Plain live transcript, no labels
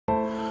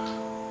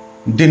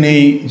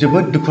दिनै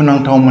जोबोद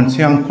दुखुनांथाव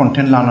मोनसे आं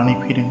कन्टेन्ट लानानै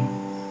फैदों।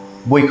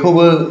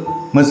 बयखौबो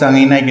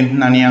मोजाङै नायगोन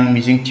होननानै आं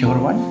मिजिं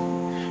थिहरबाय।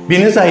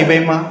 बेनो जाहैबाय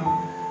मा,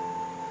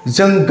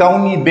 जों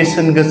गावनि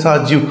बेसेन गोसा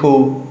जिउखौ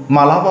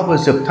मालाबाबो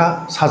जोबथा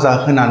साजा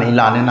होनानै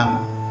लानो नाङा।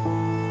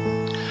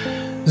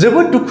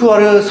 जोबोद दुखु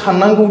आरो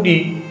साननांगौदि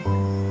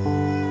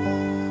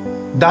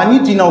दानि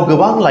दिनाव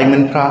गोबां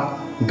लाइमोनफ्रा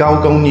गाव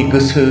गावनि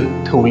गोसो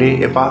थौले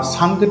एबा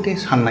सांगोटे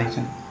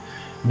साननायजों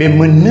बे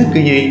मोननो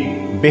गैयै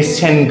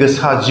बेसेन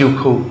गोसा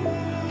जिउखौ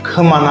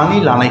खोमानानै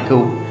लानायखौ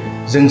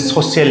जों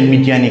ससियेल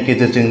मिडियानि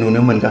गेजेरजों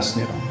नुनो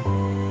मोनगासिनो दं।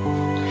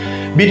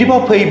 बिदिबा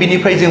फै,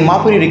 बिनिफ्राय जों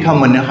माबोरै रैखा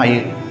मोननो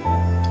हायो?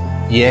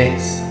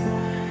 येस,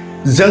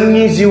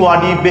 जोंनि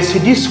जिउआदि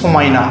बेसेदि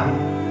समायना,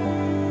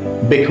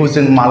 बेखौ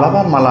जों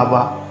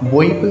मालाबा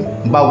बयबो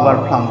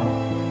बावगारफ्लाङो।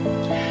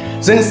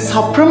 जों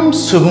साफ्रोम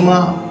सुबुङा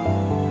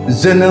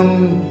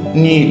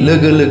जोनोमनि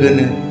लोगो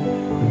लोगोनो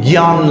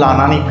गियान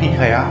लानानै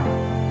फैखाया।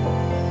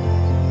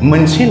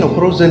 मोनसे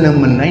न'खराव जोनोम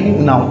मोननायनि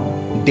उनाव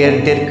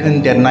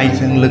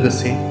देरनायजों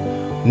लोगोसे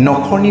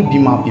न'खरनि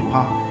बिमा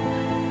बिफा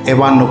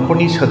एबा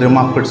न'खरनि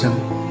सोद्रोमाफोरजों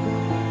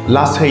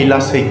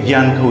लासै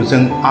गियानखौ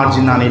जों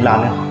आरजिनानै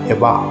लानो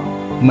एबा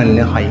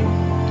मोननो हायो।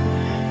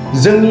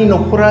 जोंनि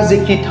न'खरा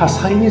जेखि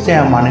थासारिनि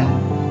जाया मानो,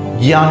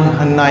 गियान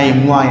होननाय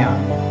मुवाया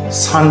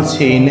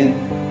सानसेयैनो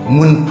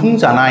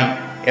मोनफुंजानाय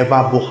एबा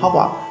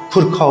बहाबा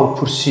खुरखाव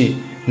खुरसि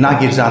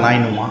नागिरजानाय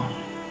नङा।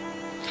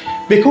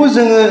 बेखौ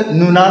जोङो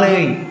नुनानै,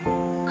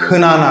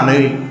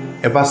 खोनानानै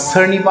एबा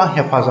सोरनिबा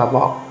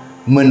हेफाजाबाव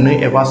मोननो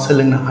एबा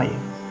सोलोंनो हायो।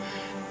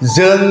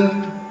 जों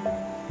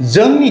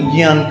जोंनि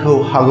गियानखौ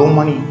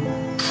हागौमानि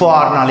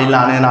फुवारनानै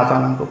लानो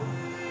नाजानांगौ।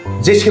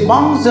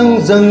 जेसेबां जों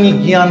जोंनि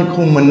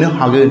गियानखौ मोननो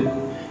हागोन,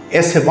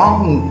 एसेबां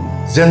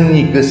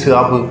जोंनि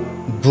गोसोआबो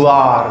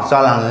गुवार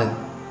जालाङो।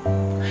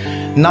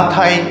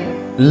 नाथाय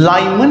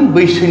लाइमोन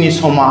बैसोनि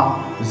समा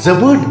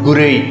जोबोद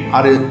गुरै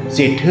आरो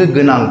जेथो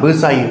गोनांबो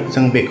जायो।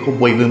 जों बेखौ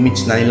बयबो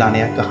मिथिनानै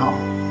लानाया गाहाम।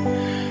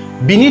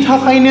 बिनि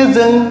थाखायनो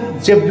जों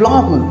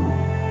जेब्लाबो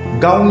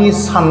गावनि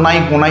साननाय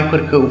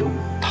हनायफोरखौ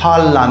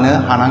थाल लानो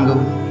हानांगौ।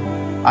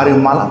 आरो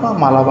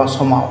मालाबा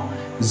समाव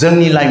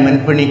जोंनि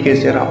लाइमोनफोरनि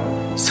गेजेराव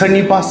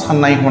सोरनिबा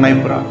साननाय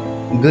हनायफोरा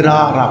गोरा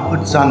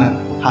राफोद जानो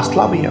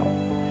हास्लाबैयाव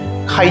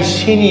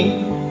खायसेनि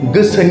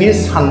गोसोनि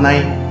साननाय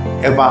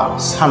एबा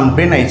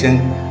सानब्रेनायजों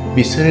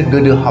बिसोरो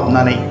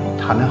गोदोहाबनानै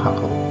थानो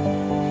हागौ।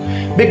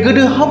 बे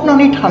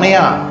गोदोहाबनानै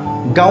थानाया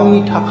गावनि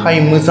थाखाय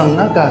मोजां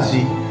ना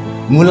गाज्रि,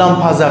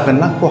 मुलाम्फा जागोन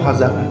ना खहा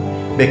जागोन,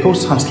 बेखौ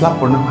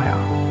सानस्लाबहरनो हाया।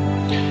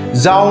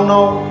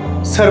 जाउनाव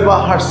सोरबा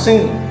हारसिं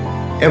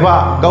एबा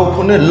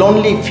गावखौनो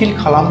लनलि फिल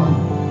खालामो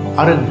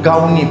आरो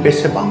गावनि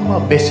बेसेबांबा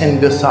बेसेन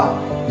गोसा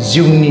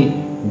जिउनि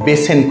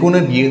बेसेनखौनो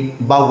बियो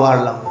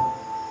बावगारलाङो।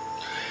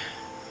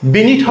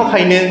 बेनि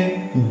थाखायनो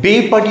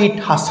बेबादि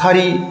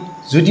थासारि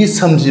जुदि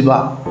सोमजिबा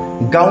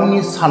गावनि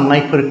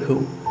साननायफोरखौ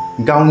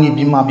गावनि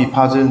बिमा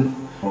बिफाजों,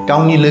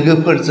 गावनि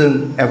लोगोफोरजों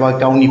एबा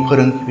गावनि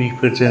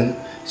फोरोंगिरिफोरजों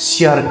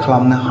शेयार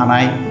खालामनो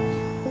हानाय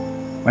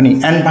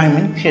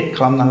एनभाइरनमेन्ट क्रिएट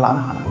खालामना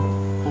लानो हानांगौ।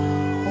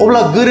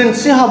 अब्ला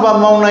गोरोन्थि हाबा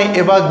मावनाय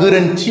एबा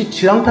गोरोन्थि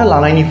थिरांथा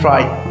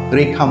लानायनिफ्राय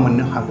रैखा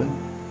मोननो हागोन।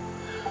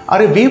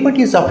 आरो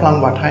बेबादि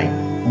जाफ्लांबाथाय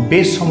बे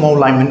समाव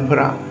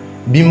लाइमोनफोरा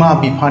बिमा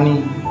बिफानि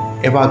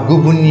एबा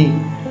गुबुननि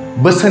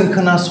बोसोन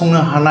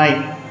खोनासंनो हानाय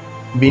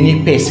बिनि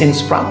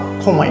पेसेन्सफ्रा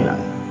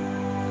खमायलाङो।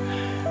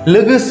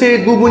 लोगोसे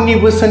गुबुननि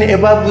बोसोन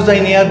एबा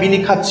बुजायनाया बिनि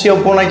खाथियाव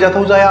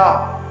गनायजाथाव जाया।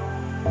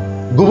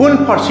 गुबुन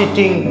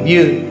फारसेथिं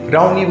बियो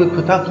रावनिबो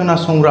खोथा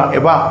खोनासंग्रा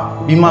एबा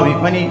बिमा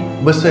बिफानि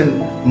बोसोन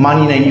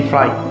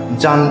मानिनायनिफ्राय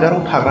जानगाराव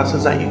थाग्रासो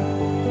जायो।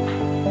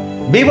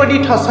 बेबादि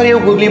थासारियाव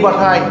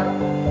गोग्लैबाथाय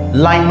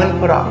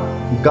लाइमोनफोरा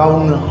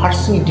गावनो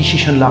हारसिं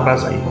डिसिसन लाग्रा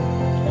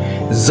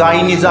जायो।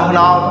 जायनि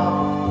जाहोनाव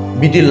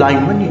बिदि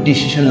लाइमोननि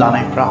डिसिसन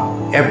लानायफ्रा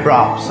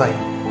एब्राप्ट जायो।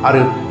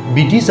 आरो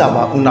बिदि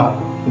जाबा उनाव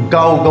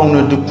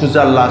गावनो दुखु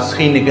जारला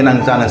सैनो गोनां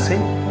जानोसै।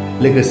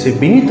 लोगोसे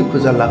बिनि दुखु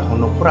जारलाखौ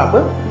न'खराबो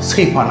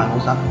सैफानांगौ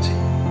जानोसै।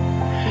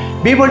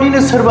 बेबादिनो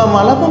सोरबा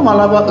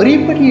मालाबा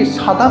ओरैबायदि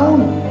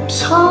सादारन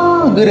फिसा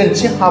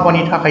गोरोन्थि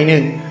हाबानि थाखायनो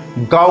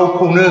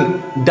गावखौनो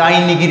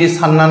दायनिगिरि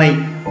साननानै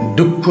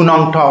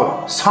दुखुनांथाव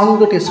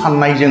सांगोटे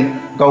साननायजों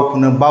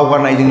गावखौनो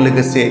बावगारनायजों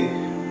लोगोसे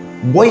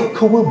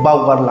बयखौबो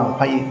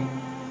बावगारलांफायो।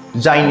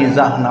 जायनि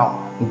जाहोनाव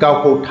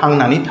गावखौ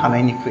थांनानै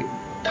थानायनिख्रुइ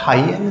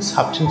थायैआनो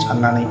साबसिन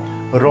साननानै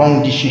रं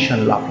डिसिसन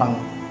लाफ्लाङो।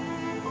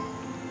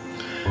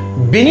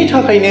 बेनि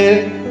थाखायनो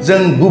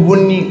जों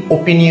गुबुननि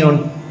अपिनियन,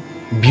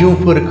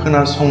 भिउफोर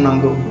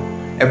खोनासंनांगौ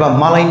एबा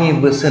मालायनि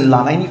बोसोन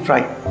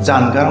लानायनिफ्राय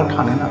जानगाराव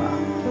थानो नाङा।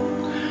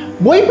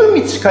 बयबो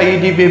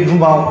मिथिखायोदि बे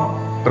बुहुमाव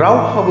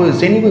रावहाबो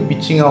जेनिबो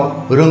बिथिङाव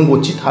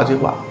रोंगौथि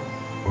थाजोबा।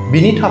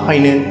 बिनि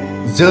थाखायनो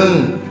जों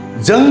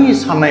जोंनि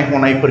साननाय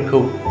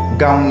हनायफोरखौ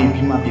गावनि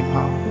बिमा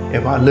बिफा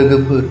एबा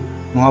लोगोफोर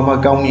नङाबा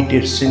गावनि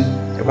देरसिन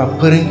एबा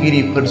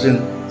फोरोंगिरिफोरजों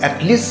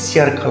एटलिस्ट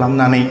शेयार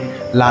खालामनानै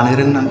लानो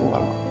रोंनांगौ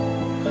आरो।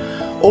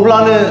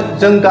 अब्लानो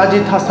जों गाज्रि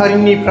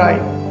थासारिनिफ्राय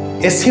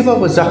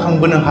एसेबाबो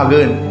जाखांबोनो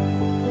हागोन।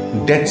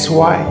 That's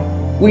why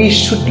we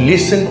should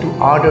listen to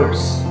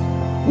others.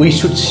 We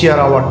should share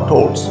our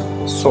thoughts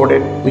so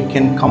that we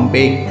can come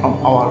back from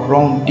our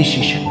wrong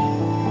decision.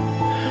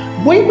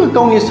 बयबो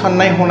गावनि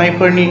साननाय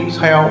हनायफोरनि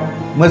सायाव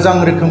मोजां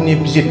रोखोमनि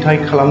बिजिरथाय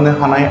खालामनो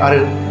हानाय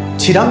आरो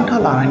थिरांथा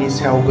लानायनि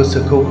सायाव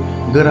गोसोखौ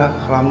गोरा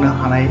खालामनो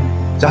हानाय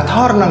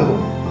जाथारनांगौ।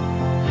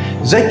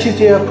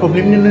 जायखिजाया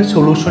प्रब्लेमनिनो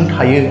सलुशन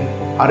थायो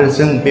आरो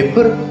जों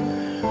बेफोर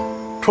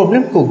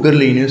प्रब्लेमखौ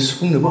गोरलैयैनो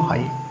सुफुंनोबो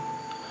हायो।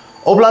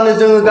 अब्लानो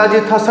जोङो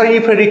गाज्रि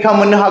थासारिनिफ्राय रैखा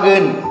मोननो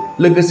हागोन,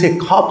 लोगोसे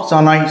खाब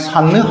जानाय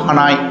साननो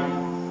हानाय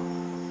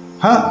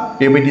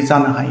बेबायदि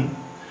जानो हायो।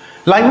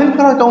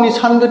 लाइमोनफोरा गावनि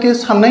सानगोथे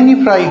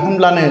साननायनिफ्राय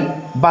होमब्लानो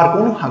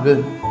बारग'नो हागोन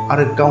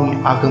आरो गावनि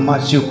आगोमा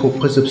जिउखौ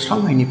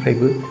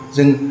फोजोबस्रांनायनिफ्रायबो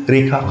जों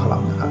रैखा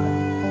खालामनो हागोन।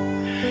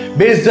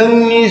 बे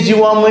जोंनि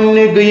जिउआ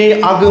मोननो गैयै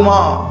आगोमा,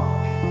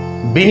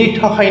 बेनि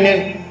थाखायनो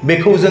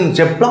बेखौ जों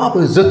जेब्लाबो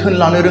जोथोन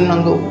लानो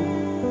रोंनांगौ।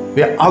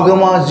 बे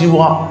आगोमा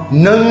जिउआ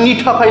नोंनि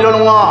थाखायल'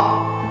 नङा,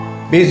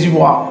 बे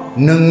जिउआ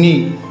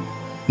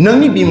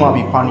नोंनि बिमा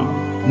बिफानि,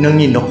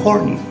 नोंनि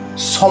नखरनि,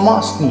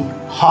 समाजनि,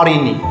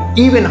 हारिनि,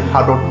 इभेन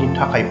हादरनि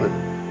थाखायबो।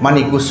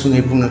 माने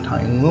गुसुङै बुंनो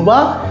थाङोबा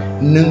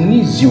नोंनि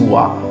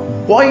जिउआ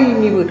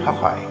बयनिबो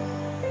थाखाय।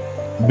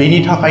 बेनि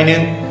थाखायनो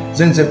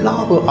जों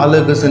जेब्लाबो आलो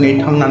गोजोनै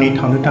थांनानै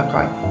थानो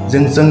थाखाय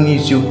जों जोंनि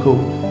जिउखौ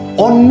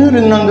अननो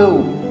रोंनांगौ।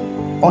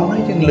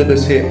 अननायजों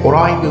लोगोसे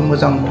अरायबो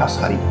मोजां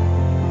थासारि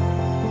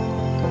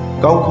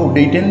गावखौ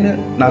दैदेननो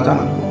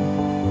नाजानांगौ।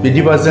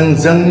 बिदिबा जों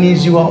जोंनि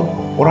जिउआव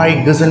अराय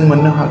गोजोन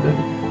मोननो हागोन।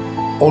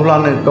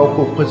 अब्लानो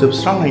गावखौ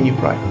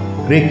फोजोबस्रांनायनिफ्राय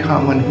रैखा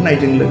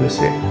मोनहोनायजों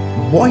लोगोसे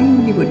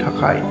बयनिबो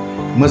थाखाय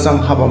मोजां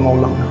हाबा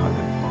मावलांनो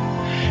हागोन।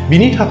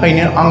 बिनि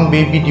थाखायनो आं बे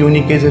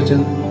भिडिअनि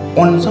गेजेरजों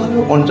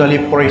अनजालि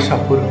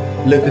फरायसाफोर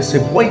लोगोसे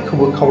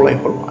बयखौबो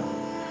खावलायहरबाय,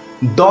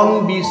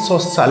 Don't be so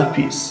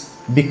selfish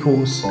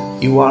because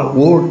you are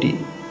worthy.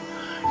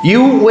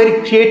 You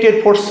were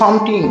created for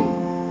something.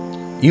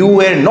 You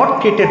were not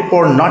created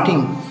for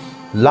nothing.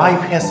 Life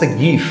has a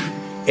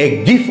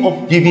gift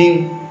of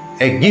giving,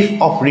 a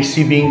gift of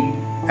receiving,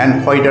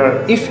 and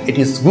whether if it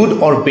is good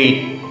or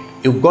bad,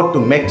 you've got to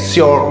make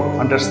sure,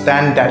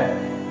 understand that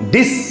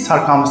these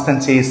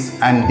circumstances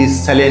and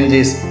these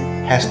challenges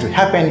has to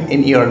happen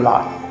in your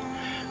life.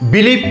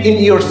 Believe in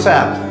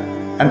yourself,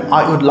 and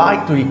I would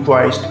like to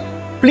request,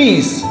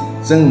 please,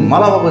 जों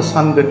मालाबाबो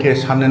सानगोथे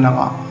साननो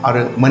नाङा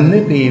आरो मोननो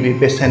गैयै बे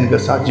बेसेन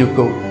गोसा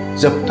जिउखौ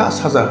जोबथा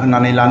साजा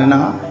होनानै लानो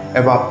नाङा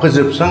एबा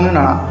फोजोबस्रांनो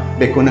नाङा।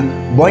 बेखौनो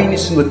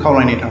बयनिसिमबो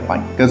खावलायनाय थाबाय।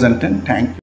 गोजोन्थों। Thank you.